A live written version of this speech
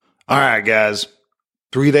All right, guys,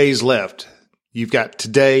 3 days left. You've got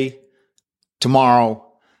today,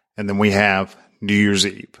 tomorrow, and then we have New Year's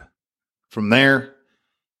Eve. From there,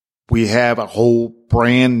 we have a whole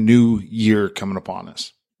brand new year coming upon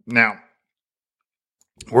us. Now,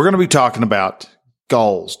 we're going to be talking about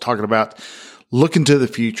goals, talking about looking to the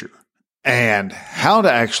future and how to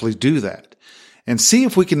actually do that and see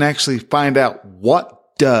if we can actually find out what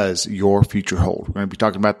does your future hold. We're going to be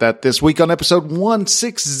talking about that this week on episode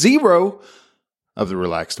 160 of The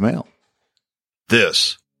Relaxed Male.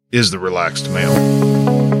 This is The Relaxed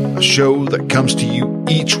Male, a show that comes to you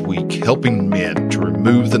each week helping men to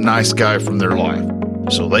remove the nice guy from their life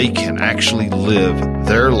so they can actually live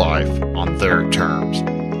their life on their terms.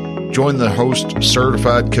 Join the host,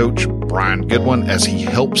 certified coach Brian Goodwin, as he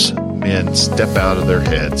helps men step out of their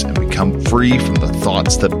heads and become free from the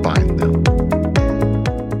thoughts that bind them.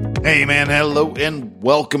 Hey man, hello and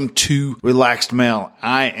welcome to Relaxed Male.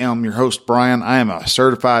 I am your host, Brian. I am a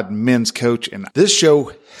certified men's coach, and this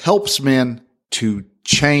show helps men to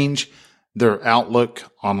change their outlook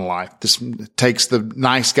on life. This takes the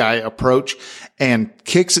nice guy approach and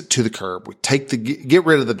kicks it to the curb. We get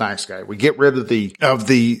rid of the nice guy. We get rid of the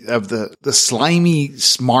slimy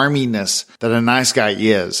smarminess that a nice guy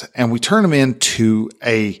is, and we turn him into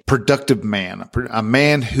a productive man, a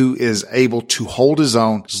man who is able to hold his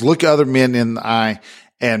own, look other men in the eye,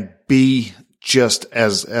 and be just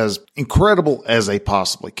as incredible as they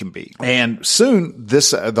possibly can be. And soon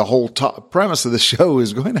the whole premise of the show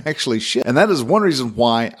is going to actually shift. And that is one reason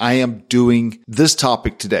why I am doing this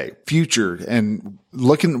topic today, future, and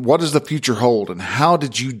looking, what does the future hold and how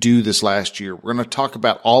did you do this last year? We're going to talk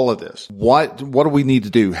about all of this. What do we need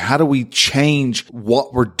to do? How do we change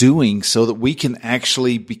what we're doing so that we can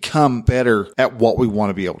actually become better at what we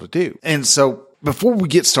want to be able to do? And so, before we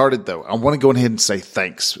get started, though, I want to go ahead and say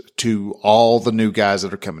thanks to all the new guys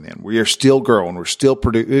that are coming in. We are still growing. We're still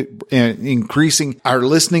increasing our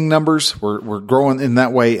listening numbers. We're growing in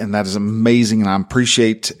that way, and that is amazing. And I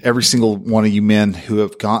appreciate every single one of you men who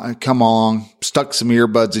have come on, stuck some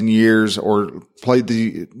earbuds in your ears, or played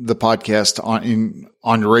the podcast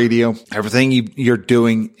on your radio. Everything you're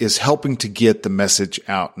doing is helping to get the message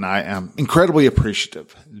out, and I am incredibly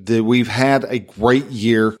appreciative that we've had a great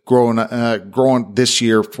year growing this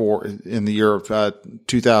year in the year of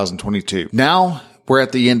 2022. Now we're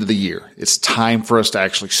at the end of the year. It's time for us to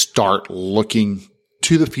actually start looking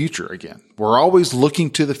to the future again. We're always looking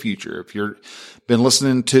to the future. If you've been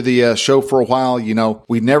listening to the show for a while, you know,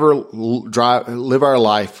 we never live our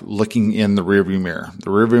life looking in the rearview mirror. The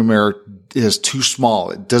rearview mirror is too small.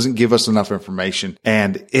 It doesn't give us enough information,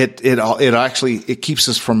 and it keeps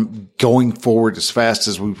us from going forward as fast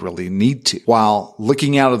as we really need to. While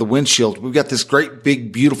looking out of the windshield, we've got this great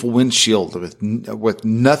big beautiful windshield with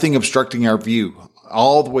nothing obstructing our view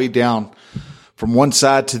all the way down from one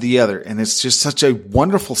side to the other. And it's just such a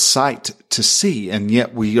wonderful sight to see. And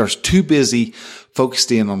yet we are too busy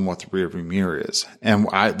focused in on what the rearview mirror is. And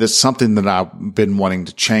that's something that I've been wanting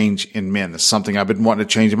to change in men. It's something I've been wanting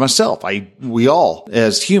to change in myself. We all,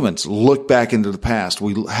 as humans, look back into the past.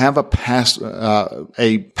 We have a past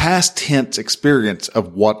tense experience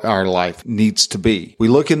of what our life needs to be. We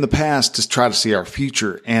look in the past to try to see our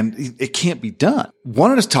future, and it can't be done.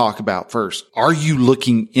 Wanted to talk about first, are you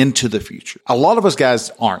looking into the future? A lot of us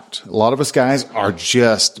guys aren't. A lot of us guys are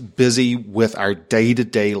just busy with our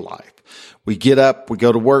day-to-day life. We get up, we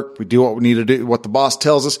go to work, we do what we need to do, what the boss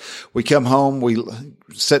tells us. We come home, we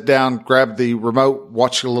sit down, grab the remote,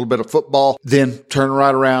 watch a little bit of football, then turn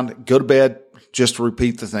right around, go to bed, just to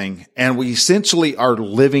repeat the thing. And we essentially are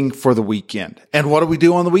living for the weekend. And what do we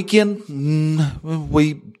do on the weekend?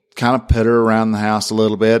 We kind of pitter around the house a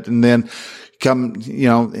little bit, and then come,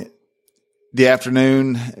 the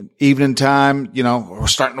afternoon, evening time,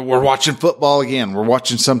 we're watching football again. We're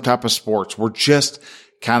watching some type of sports. We're just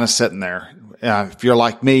kind of sitting there. If you're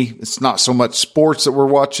like me, it's not so much sports that we're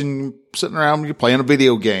watching, sitting around, you're playing a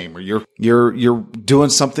video game, or you're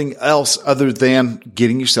doing something else other than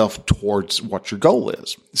getting yourself towards what your goal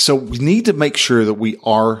is. So we need to make sure that we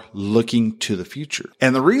are looking to the future.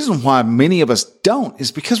 And the reason why many of us don't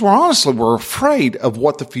is because we're afraid of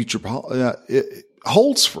what the future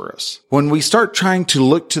holds for us. When we start trying to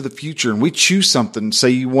look to the future and we choose something,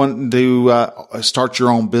 say you want to start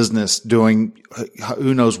your own business doing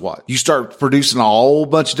who knows what, you start producing a whole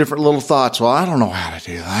bunch of different little thoughts. Well, I don't know how to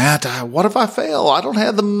do that. What if I fail? I don't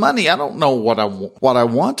have the money. I don't know what I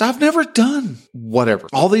want. I've never done whatever.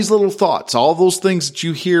 All these little thoughts, all those things that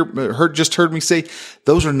you heard me say,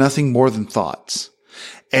 those are nothing more than thoughts.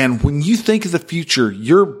 And when you think of the future,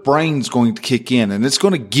 your brain's going to kick in and it's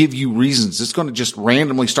going to give you reasons. It's going to just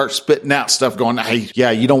randomly start spitting out stuff going, hey,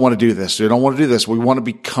 yeah, you don't want to do this. You don't want to do this. We want to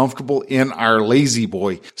be comfortable in our lazy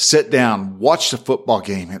boy. Sit down, watch the football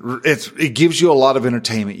game. It gives you a lot of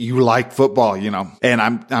entertainment. You like football, and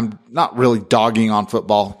I'm not really dogging on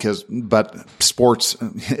football but sports,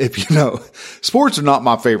 sports are not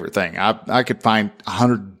my favorite thing. I could find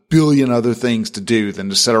 100 billion other things to do than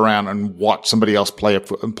to sit around and watch somebody else play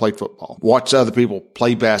football, watch other people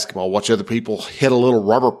play basketball, watch other people hit a little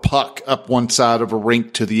rubber puck up one side of a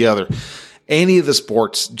rink to the other. Any of the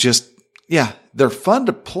sports they're fun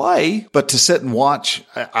to play, but to sit and watch,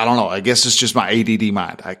 I don't know. I guess it's just my ADD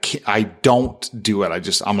mind. I don't do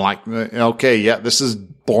it. I'm like, okay, yeah, this is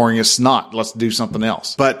boring as snot. Let's do something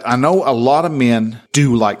else. But I know a lot of men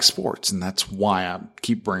do like sports, and that's why I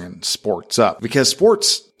keep bringing sports up, because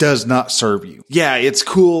sports does not serve you. Yeah, it's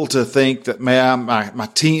cool to think that, man, my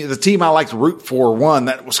team, the team I like to root for won.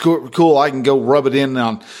 That was cool. I can go rub it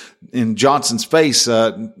in Johnson's face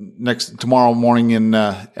tomorrow morning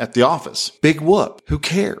at the office. Big whoop. Who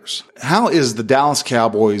cares? How is the Dallas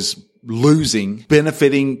Cowboys losing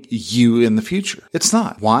benefiting you in the future? It's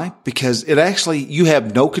not. Why? Because you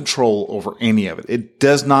have no control over any of it. It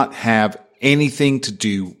does not have anything to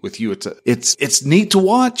do with you. It's neat to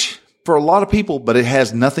watch for a lot of people, but it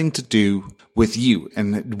has nothing to do with you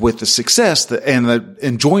and with the success and the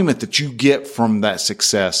enjoyment that you get from that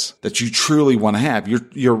success that you truly want to have.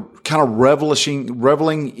 You're kind of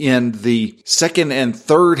reveling in the second and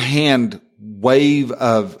third hand wave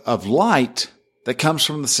of light that comes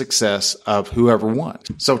from the success of whoever won.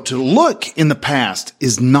 So to look in the past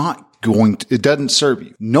is not it doesn't serve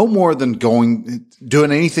you. No more than doing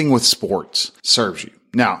anything with sports serves you.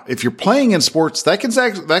 Now, if you're playing in sports, that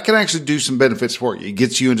can actually do some benefits for you. It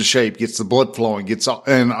gets you into shape, gets the blood flowing,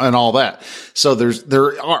 and all that. So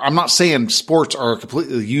I'm not saying sports are a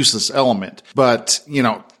completely useless element, but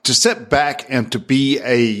to sit back and to be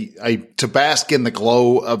to bask in the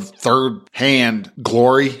glow of third hand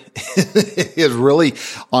glory is really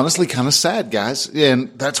honestly kind of sad, guys.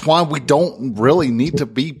 And that's why we don't really need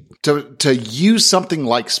to use something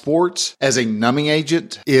like sports as a numbing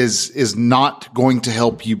agent is not going to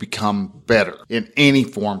help you become better in any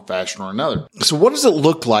form, fashion, or another. So what does it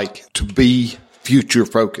look like to be future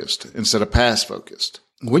focused instead of past focused?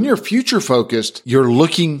 When you're future focused, you're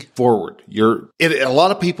looking forward. A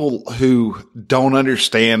lot of people who don't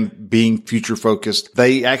understand being future focused,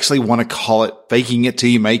 they actually want to call it faking it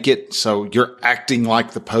till you make it. So you're acting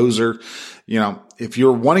like the poser. If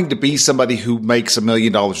you're wanting to be somebody who makes $1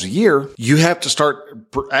 million a year, you have to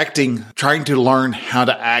start trying to learn how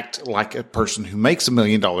to act like a person who makes $1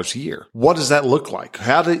 million a year. What does that look like?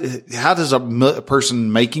 How does a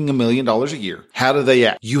person making $1 million a year, how do they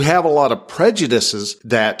act? You have a lot of prejudices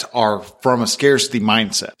that are from a scarcity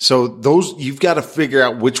mindset. So you've got to figure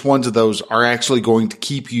out which ones of those are actually going to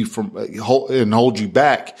keep you from and hold you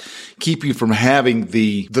back, keep you from having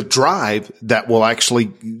the drive that will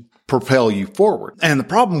actually propel you forward. And the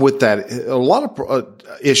problem with that, a lot of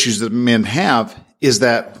issues that men have is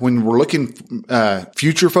that when we're looking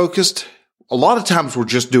future focused, a lot of times we're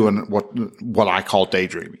just doing what I call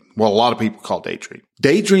daydreaming. Well, a lot of people call daydreaming.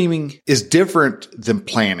 Daydreaming is different than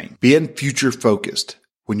planning. Being future focused.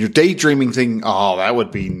 When you're daydreaming, thinking, oh, that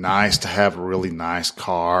would be nice to have a really nice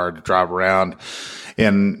car to drive around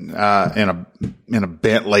in a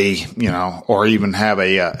Bentley, or even have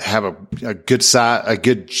a good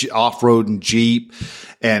off-roading Jeep,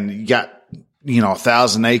 and you got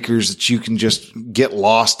 1,000 acres that you can just get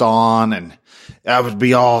lost on, and that'd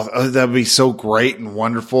be so great and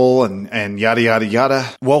wonderful and yada, yada, yada.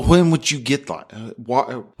 Well, when would you get that?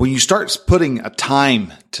 When you start putting a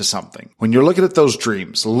time to something, when you're looking at those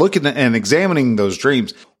dreams, looking and examining those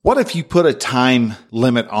dreams, what if you put a time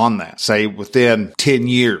limit on that? Say within 10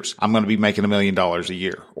 years, I'm going to be making $1 million a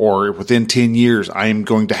year, or within 10 years, I am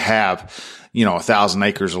going to have 1,000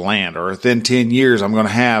 acres of land, or within 10 years, I'm going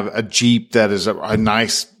to have a Jeep that is a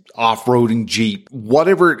nice off-roading Jeep.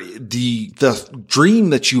 Whatever the dream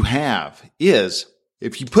that you have is,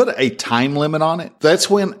 if you put a time limit on it, that's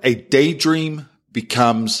when a daydream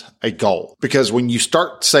becomes a goal. Because when you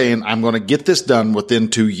start saying, I'm going to get this done within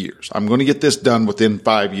 2 years, I'm going to get this done within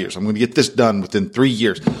 5 years, I'm going to get this done within 3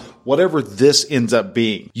 years, whatever this ends up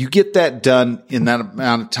being. You get that done in that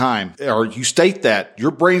amount of time, or you state that,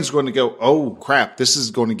 your brain's going to go, oh crap, this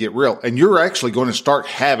is going to get real. And you're actually going to start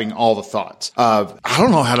having all the thoughts of, I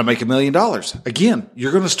don't know how to make $1 million. Again,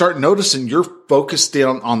 you're going to start noticing you're focused in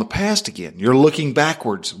on the past again. You're looking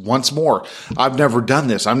backwards once more. I've never done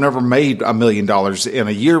this. I've never made $1 million in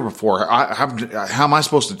a year before. How am I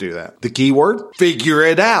supposed to do that? The key word? Figure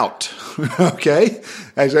it out. Okay.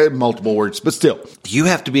 I said multiple words, but still, you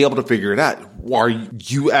have to be able to figure it out. Are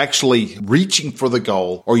you actually reaching for the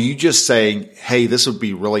goal, or are you just saying, hey, this would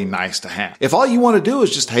be really nice to have? If all you want to do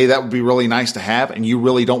is just, hey, that would be really nice to have, and you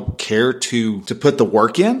really don't care to put the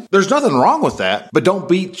work in, there's nothing wrong with that, but don't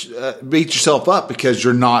beat yourself up because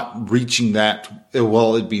you're not reaching that.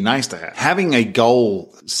 Well, it'd be nice to have. Having a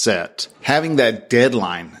goal set, having that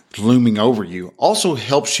deadline looming over you also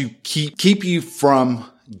helps you keep you from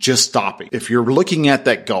just stopping. If you're looking at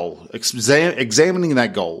that goal, examining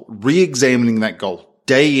that goal, re-examining that goal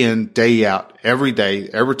day in, day out, every day,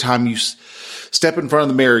 every time you step in front of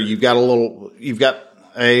the mirror, you got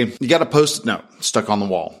a Post-it note stuck on the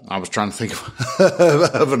wall. I was trying to think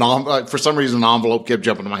of an envelope. For some reason, an envelope kept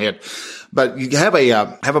jumping in my head. But you have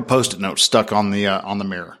a Post-it note stuck on the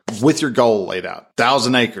mirror with your goal laid out.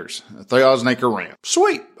 1,000 acres, a 1,000 acre ranch.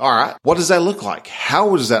 Sweet. All right. What does that look like?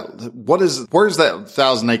 Where's that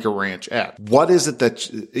 1,000 acre ranch at? What is it that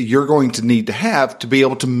you're going to need to have to be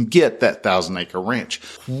able to get that 1,000 acre ranch?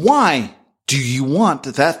 Why do you want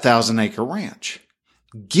that 1,000 acre ranch?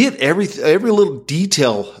 Get every little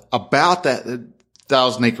detail about that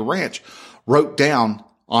 1,000 acre ranch wrote down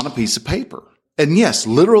on a piece of paper. And yes,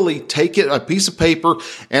 literally take a piece of paper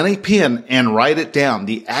and a pen and write it down.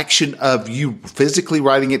 The action of you physically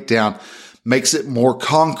writing it down makes it more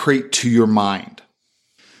concrete to your mind.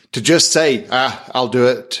 To just say, I'll do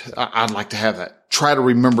it. I'd like to have that. Try to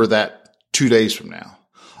remember that 2 days from now.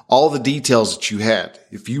 All the details that you had.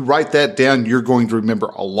 If you write that down, you're going to remember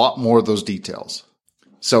a lot more of those details.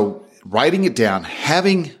 So writing it down,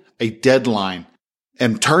 having a deadline,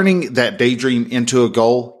 and turning that daydream into a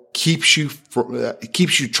goal keeps you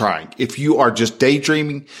trying. If you are just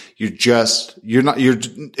daydreaming, it's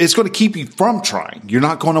going to keep you from trying. You're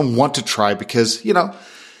not going to want to try because,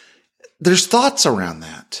 there's thoughts around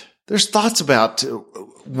that. There's thoughts about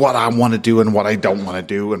what I want to do and what I don't want to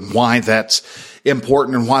do and why that's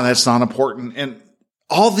important and why that's not important. And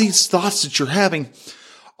all these thoughts that you're having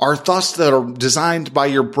are thoughts that are designed by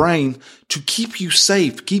your brain to keep you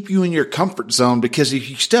safe, keep you in your comfort zone. Because if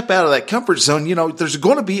you step out of that comfort zone, there's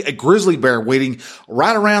going to be a grizzly bear waiting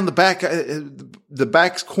right around the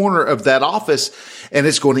back corner of that office, and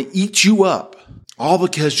it's going to eat you up, all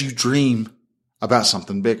because you dream about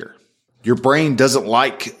something bigger. Your brain doesn't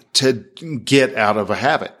like to get out of a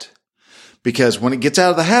habit. Because when it gets out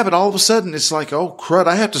of the habit, all of a sudden it's like, oh crud,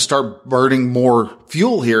 I have to start burning more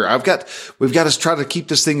fuel here. We've got to try to keep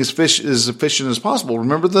this thing as efficient as possible.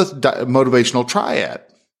 Remember the motivational triad.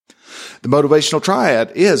 The motivational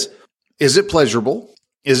triad is it pleasurable?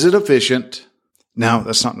 Is it efficient? No,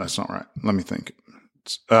 that's not right. Let me think.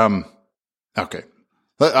 Okay. All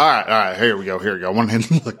right. Here we go. I went ahead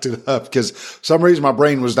and looked it up because for some reason my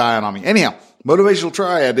brain was dying on me. Anyhow, motivational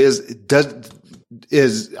triad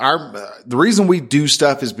the reason we do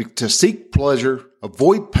stuff is to seek pleasure,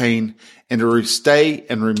 avoid pain, and to stay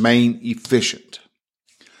and remain efficient.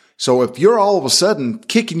 So if you're all of a sudden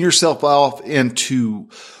kicking yourself off into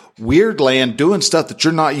weird land, doing stuff that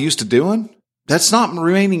you're not used to doing, that's not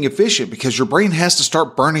remaining efficient because your brain has to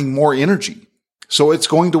start burning more energy. So it's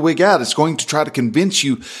going to wig out. It's going to try to convince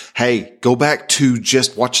you, hey, go back to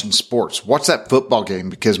just watching sports. Watch that football game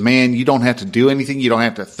because, man, you don't have to do anything. You don't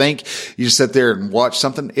have to think. You just sit there and watch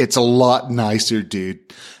something. It's a lot nicer, dude.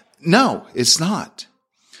 No, it's not.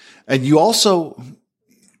 And you're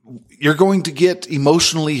going to get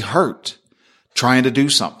emotionally hurt trying to do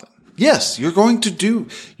something. Yes, you're going to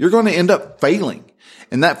end up failing.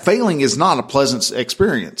 And that failing is not a pleasant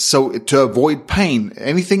experience. So to avoid pain,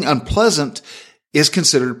 anything unpleasant is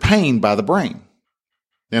considered pain by the brain.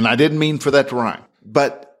 And I didn't mean for that to rhyme.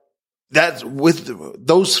 But that's with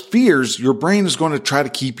those fears, your brain is going to try to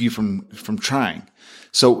keep you from trying.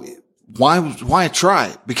 So why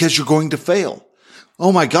try? Because you're going to fail.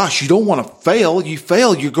 Oh my gosh, you don't want to fail. You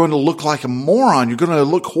fail, you're going to look like a moron. You're going to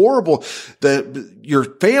look horrible. Your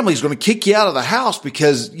family's going to kick you out of the house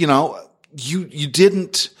because, you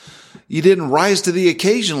didn't rise to the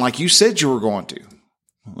occasion like you said you were going to.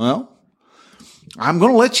 Well, I'm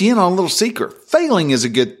going to let you in on a little secret. Failing is a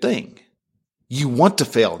good thing. You want to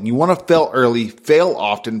fail. You want to fail early, fail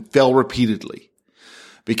often, fail repeatedly.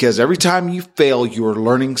 Because every time you fail, you are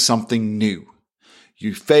learning something new.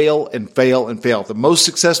 You fail and fail and fail. The most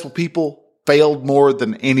successful people failed more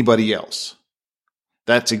than anybody else.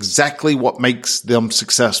 That's exactly what makes them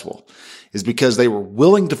successful, is because they were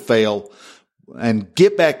willing to fail and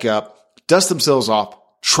get back up, dust themselves off,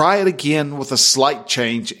 try it again with a slight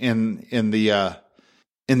change in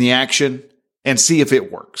the action, and see if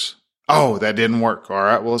it works. Oh, that didn't work. All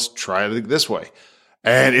right, well, let's try it this way.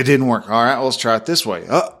 And it didn't work. All right, well, let's try it this way.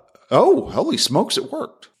 Oh, holy smokes, it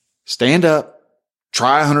worked. Stand up.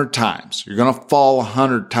 Try 100 times. You're going to fall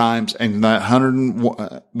 100 times, and that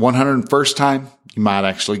 101st time, you might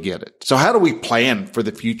actually get it. So how do we plan for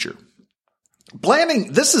the future?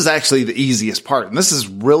 Planning, this is actually the easiest part, and this is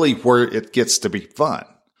really where it gets to be fun,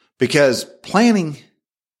 because planning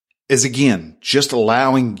is, again, just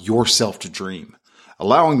allowing yourself to dream,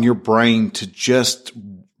 allowing your brain to just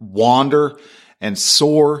wander and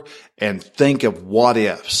soar and think of what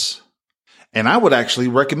ifs. And I would actually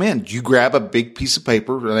recommend you grab a big piece of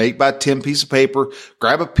paper, an 8x10 piece of paper,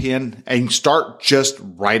 grab a pen, and start just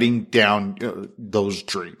writing down those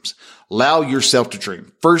dreams. Allow yourself to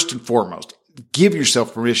dream. First and foremost, give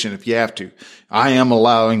yourself permission if you have to. I am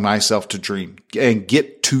allowing myself to dream, and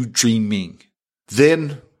get to dreaming.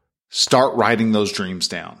 Then start writing those dreams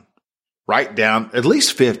down. Write down at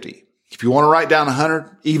least 50. If you want to write down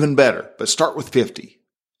 100, even better, but start with 50.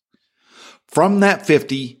 From that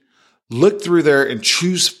 50, look through there and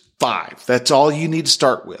choose 5. That's all you need to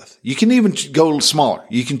start with. You can even go smaller.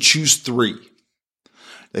 You can choose 3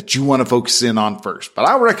 that you want to focus in on first, but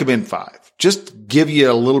I would recommend 5. Just give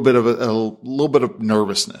you a little bit of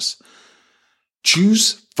nervousness.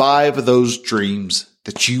 Choose 5 of those dreams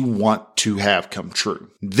that you want to have come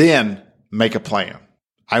true. Then make a plan.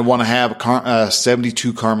 I want to have a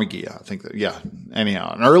 72 Karma Ghia. I think that,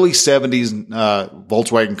 anyhow, an early 70s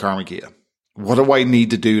Volkswagen Karma Ghia. What do I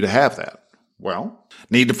need to do to have that? Well,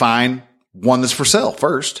 need to find one that's for sale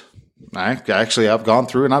first. I've gone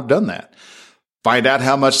through and I've done that. Find out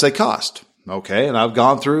how much they cost. Okay. And I've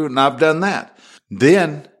gone through and I've done that.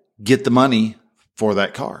 Then get the money for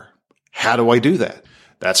that car. How do I do that?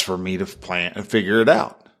 That's for me to plan and figure it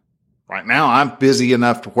out. Right now, I'm busy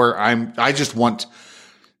enough to where I just want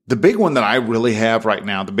the big one that I really have right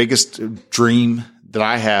now. The biggest dream that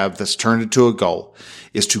I have that's turned into a goal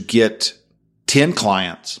is to get 10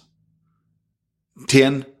 clients,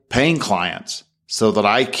 10 paying clients, so that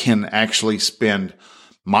I can actually spend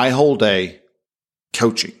my whole day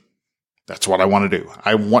coaching. That's what I want to do.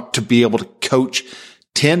 I want to be able to coach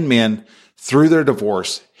 10 men through their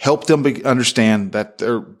divorce, help them understand that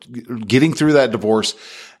they're getting through that divorce,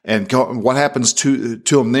 and what happens to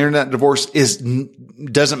them during that divorce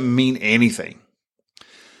doesn't mean anything.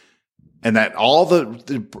 And that all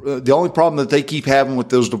the only problem that they keep having with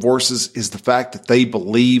those divorces is the fact that they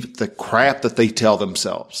believe the crap that they tell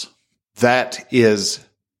themselves. That is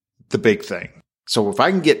the big thing. So if I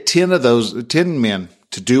can get 10 of those, 10 men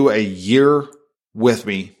to do a year with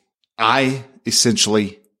me, I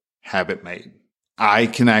essentially have it made. I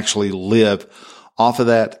can actually live off of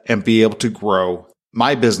that and be able to grow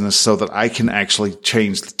my business so that I can actually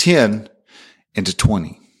change the 10 into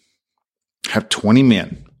 20. Have 20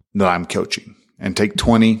 men that I'm coaching, and take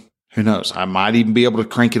 20. Who knows? I might even be able to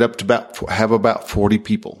crank it up to have about 40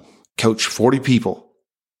 people. Coach 40 people.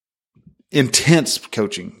 Intense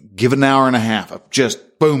coaching. Give an hour and a half of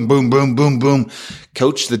just boom, boom, boom, boom, boom.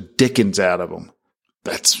 Coach the dickens out of them.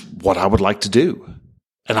 That's what I would like to do.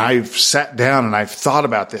 And I've sat down and I've thought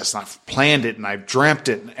about this, and I've planned it, and I've dreamt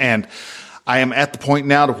it. And I am at the point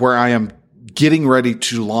now to where I am getting ready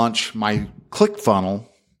to launch my ClickFunnels.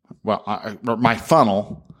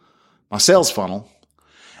 My sales funnel,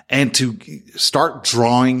 and to start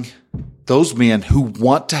drawing those men who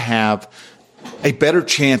want to have a better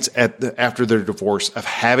chance after their divorce of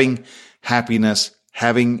having happiness,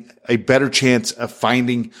 having a better chance of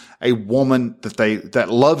finding a woman that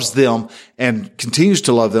loves them and continues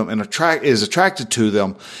to love them and is attracted to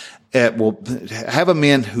them. It will have a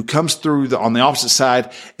man who comes through on the opposite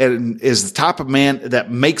side and is the type of man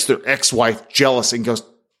that makes their ex-wife jealous and goes,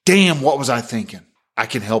 "Damn, what was I thinking?" I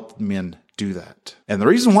can help men do that. And the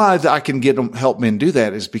reason why I can help men do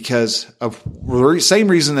that is because of the same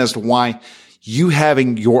reason as to why you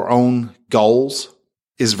having your own goals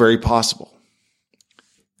is very possible.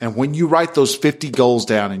 And when you write those 50 goals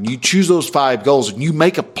down and you choose those 5 goals and you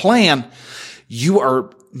make a plan, you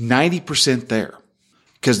are 90% there.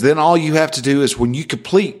 Because then all you have to do is when you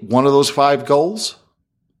complete one of those 5 goals,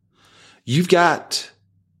 you've got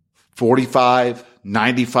 45,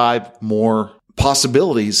 95 more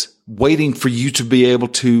possibilities waiting for you to be able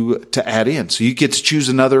to add in. So you get to choose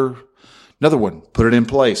another one, put it in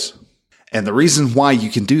place. And the reason why you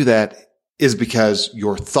can do that is because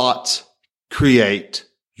your thoughts create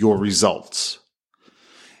your results.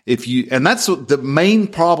 And that's the main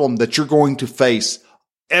problem that you're going to face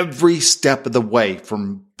every step of the way,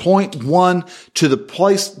 from point one to the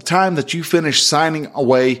time that you finish signing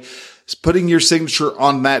away, putting your signature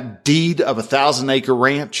on that deed of 1,000-acre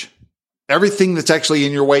ranch. Everything that's actually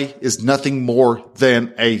in your way is nothing more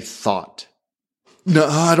than a thought. No,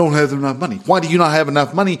 I don't have enough money. Why do you not have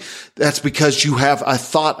enough money? That's because you have a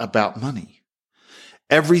thought about money.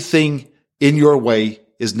 Everything in your way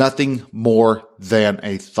is nothing more than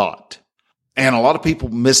a thought. And a lot of people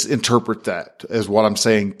misinterpret that as what I'm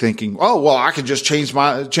saying, thinking, oh, well, I can just change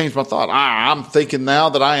my thought. I'm thinking now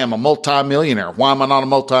that I am a multimillionaire. Why am I not a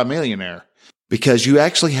multimillionaire? Because you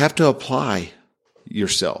actually have to apply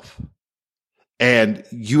yourself. And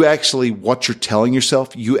you actually, what you're telling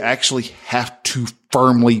yourself, you actually have to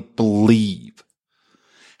firmly believe.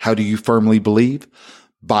 How do you firmly believe?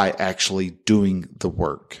 By actually doing the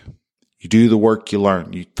work. You do the work, you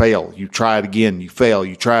learn, you fail, you try it again, you fail,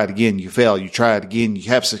 you try it again, you fail, you try it again, you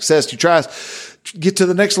have success, you try to get to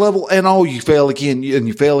the next level, and you fail again, and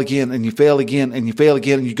you fail again, and you fail again, and you fail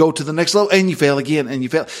again, and you go to the next level, and you fail again, and you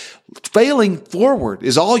fail. Failing forward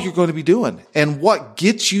is all you're going to be doing. And what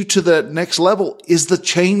gets you to the next level is the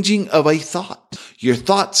changing of a thought. Your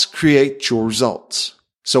thoughts create your results.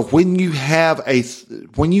 So when you have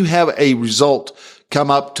a result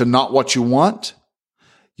come up to not what you want,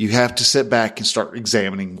 you have to sit back and start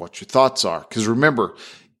examining what your thoughts are. Because remember,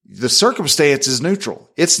 the circumstance is neutral.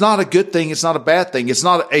 It's not a good thing. It's not a bad thing. It's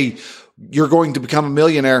not you're going to become a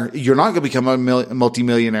millionaire. You're not going to become a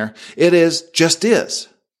multimillionaire. It just is.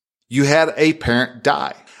 You had a parent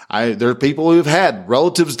die. There are people who have had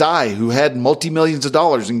relatives die who had multi-millions of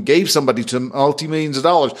dollars and gave somebody to multi-millions of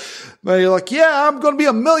dollars. But you're like, yeah, I'm going to be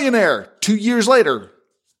a millionaire. 2 years later,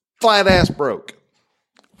 flat ass broke.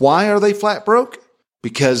 Why are they flat broke?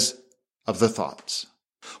 Because of the thoughts.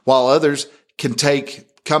 While others can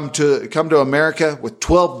come to America with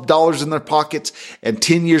 $12 in their pockets, and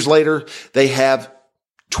 10 years later they have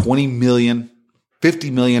 $20 million,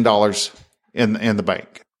 $50 million in the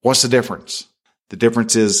bank. What's the difference? The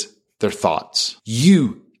difference is their thoughts.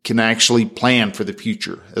 You can actually plan for the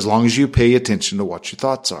future as long as you pay attention to what your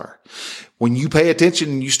thoughts are. When you pay attention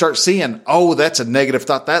and you start seeing, oh, that's a negative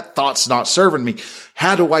thought. That thought's not serving me.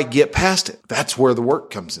 How do I get past it? That's where the work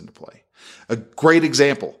comes into play. A great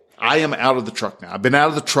example. I am out of the truck now. I've been out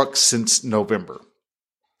of the truck since November.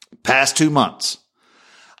 Past 2 months.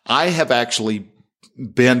 I have actually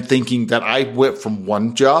been thinking that I went from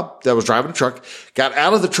one job that was driving a truck, got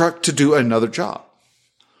out of the truck to do another job.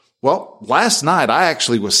 Well, last night I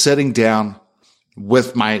actually was sitting down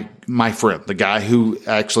with my friend, the guy who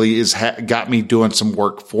actually got me doing some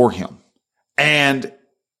work for him. And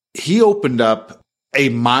he opened up a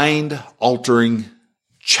mind-altering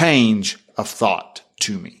change of thought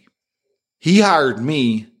to me. He hired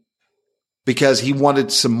me because he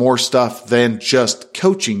wanted some more stuff than just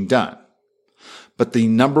coaching done. But the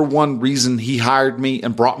number one reason he hired me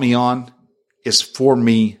and brought me on is for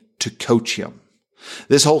me to coach him.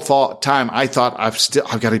 This whole time, I thought I've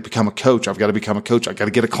got to become a coach. I've got to become a coach. I've got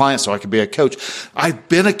to get a client so I can be a coach. I've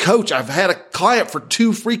been a coach. I've had a client for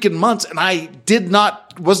 2 freaking months and I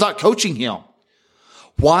was not coaching him.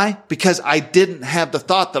 Why? Because I didn't have the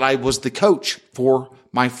thought that I was the coach for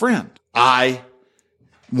my friend.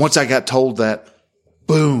 Once I got told that,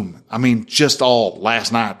 boom. I mean, just all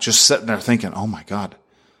last night, just sitting there thinking, oh my God.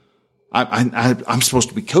 I'm supposed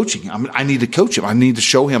to be coaching him. I need to coach him. I need to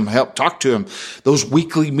show him, help talk to him. Those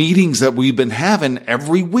weekly meetings that we've been having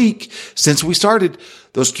every week since we started,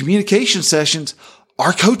 those communication sessions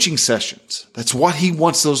are coaching sessions. That's what he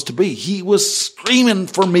wants those to be. He was screaming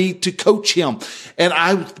for me to coach him. And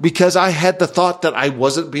because I had the thought that I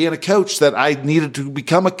wasn't being a coach, that I needed to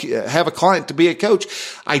have a client to be a coach,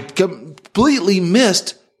 I completely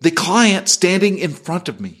missed the client standing in front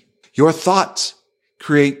of me. Your thoughts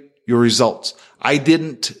create your results. I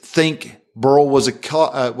didn't think Burl was a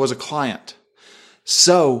client.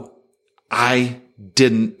 So I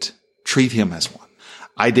didn't treat him as one.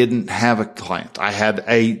 I didn't have a client. I had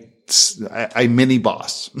a mini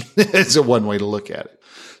boss. It's a one way to look at it.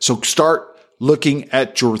 So start looking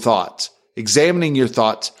at your thoughts, examining your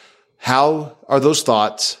thoughts. How are those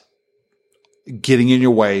thoughts getting in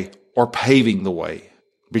your way or paving the way?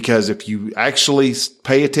 Because if you actually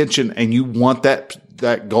pay attention and you want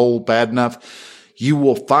that goal bad enough, you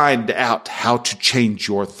will find out how to change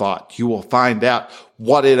your thought. You will find out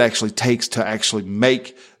what it actually takes to actually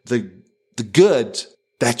make the goods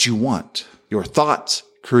that you want. Your thoughts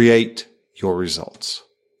create your results.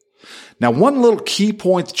 Now, one little key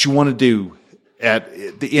point that you want to do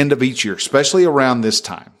at the end of each year, especially around this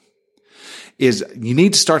time, is you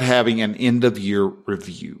need to start having an end of year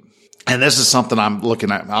review. And this is something I'm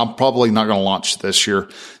looking at. I'm probably not going to launch this year.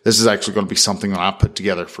 This is actually going to be something that I put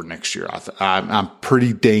together for next year. I'm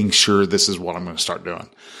pretty dang sure this is what I'm going to start doing.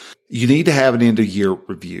 You need to have an end of year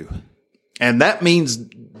review. And that means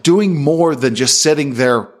doing more than just sitting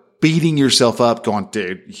there beating yourself up going,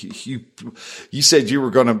 dude, you said you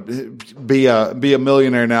were going to be a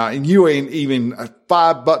millionaire now and you ain't even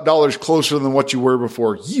 $5 closer than what you were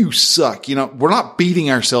before. You suck. We're not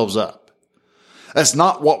beating ourselves up. That's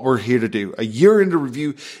not what we're here to do. A year into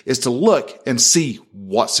review is to look and see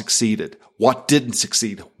what succeeded, what didn't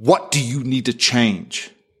succeed. What do you need to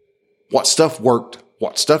change? What stuff worked?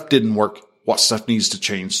 What stuff didn't work? What stuff needs to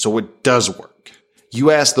change so it does work?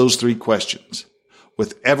 You ask those 3 questions.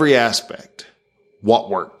 With every aspect, what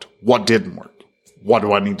worked, what didn't work, what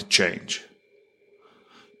do I need to change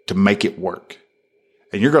to make it work?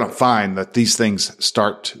 And you're going to find that these things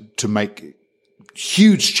start to make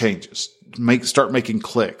huge changes, start making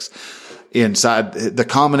clicks inside. The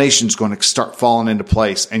combination is going to start falling into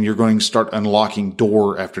place, and you're going to start unlocking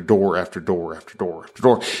door after door after door after door after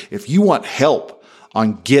door. If you want help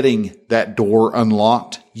on getting that door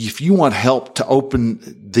unlocked, if you want help to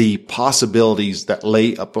open the possibilities that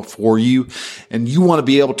lay up before you, and you want to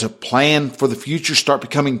be able to plan for the future, start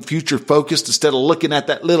becoming future focused instead of looking at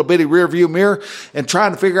that little bitty rear view mirror and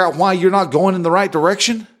trying to figure out why you're not going in the right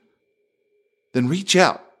direction, then reach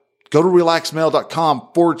out. Go to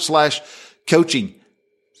relaxedmale.com/coaching.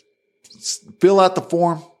 Fill out the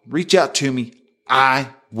form. Reach out to me. I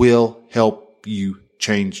will help you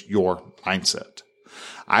change your mindset.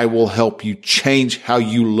 I will help you change how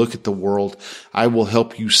you look at the world. I will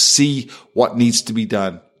help you see what needs to be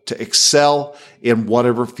done to excel in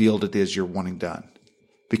whatever field it is you're wanting done.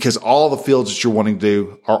 Because all the fields that you're wanting to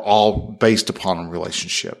do are all based upon a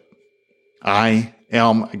relationship. I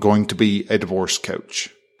am going to be a divorce coach.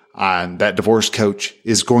 And that divorce coach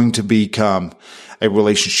is going to become a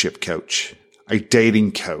relationship coach, a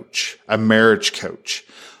dating coach, a marriage coach.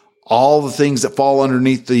 All the things that fall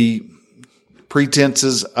underneath the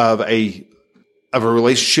pretenses of a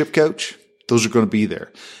relationship coach, those are going to be there.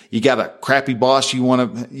 You got a crappy boss you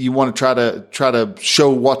want to try to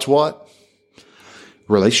show what's what.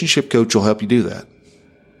 Relationship coach will help you do that.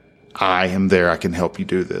 I am there. I can help you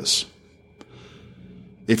do this.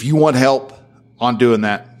 If you want help on doing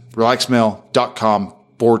that,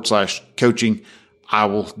 relaxedmale.com/coaching. I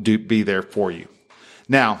will be there for you.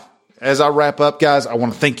 Now, as I wrap up, guys, I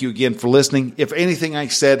want to thank you again for listening. If anything I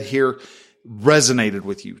said here resonated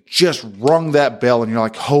with you, just rung that bell and you're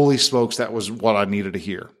like, holy smokes, that was what I needed to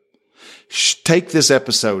hear. Take this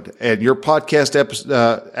episode, and your podcast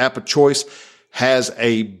app of choice has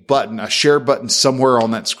a button, a share button somewhere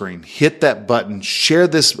on that screen. Hit that button, share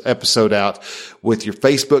this episode out with your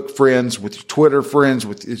Facebook friends, with your Twitter friends,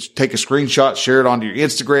 take a screenshot, share it onto your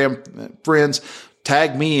Instagram friends,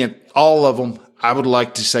 tag me in all of them. I would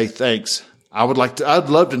like to say thanks. I'd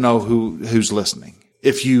love to know who's listening.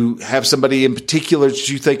 If you have somebody in particular that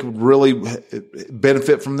you think would really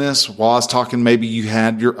benefit from this, while I was talking, maybe you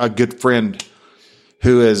had a good friend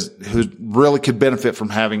who really could benefit from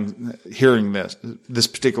hearing this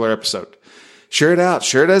particular episode. Share it out.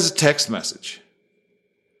 Share it as a text message,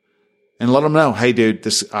 and let them know, hey, dude,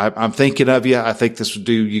 I'm thinking of you. I think this would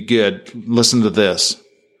do you good. Listen to this,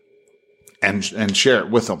 and share it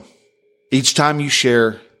with them. Each time you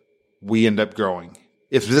share, we end up growing.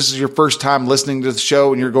 If this is your first time listening to the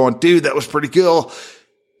show and you're going, dude, that was pretty cool,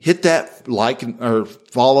 hit that like or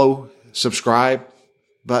follow, subscribe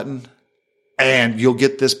button, and you'll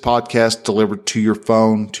get this podcast delivered to your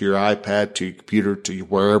phone, to your iPad, to your computer, to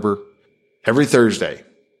wherever, every Thursday,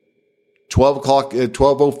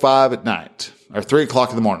 12:05 at night, or 3 o'clock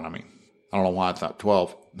in the morning. I don't know why I thought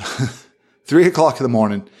 12. 3 o'clock in the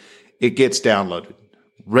morning, it gets downloaded,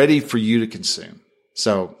 ready for you to consume.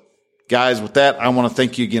 So, guys, with that, I want to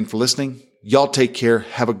thank you again for listening. Y'all take care.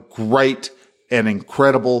 Have a great and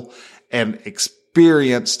incredible and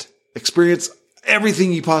experience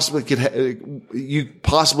everything you possibly you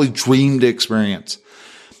possibly dreamed to experience.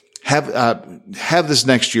 Have this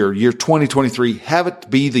next year 2023, have it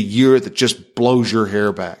be the year that just blows your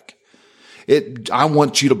hair back. I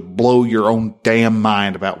want you to blow your own damn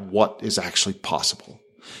mind about what is actually possible.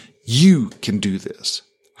 You can do this.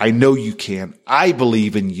 I know you can. I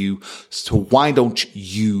believe in you. So why don't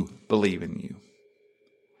you believe in you?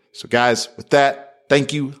 So guys, with that,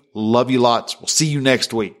 thank you. Love you lots. We'll see you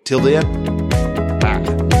next week. Till then,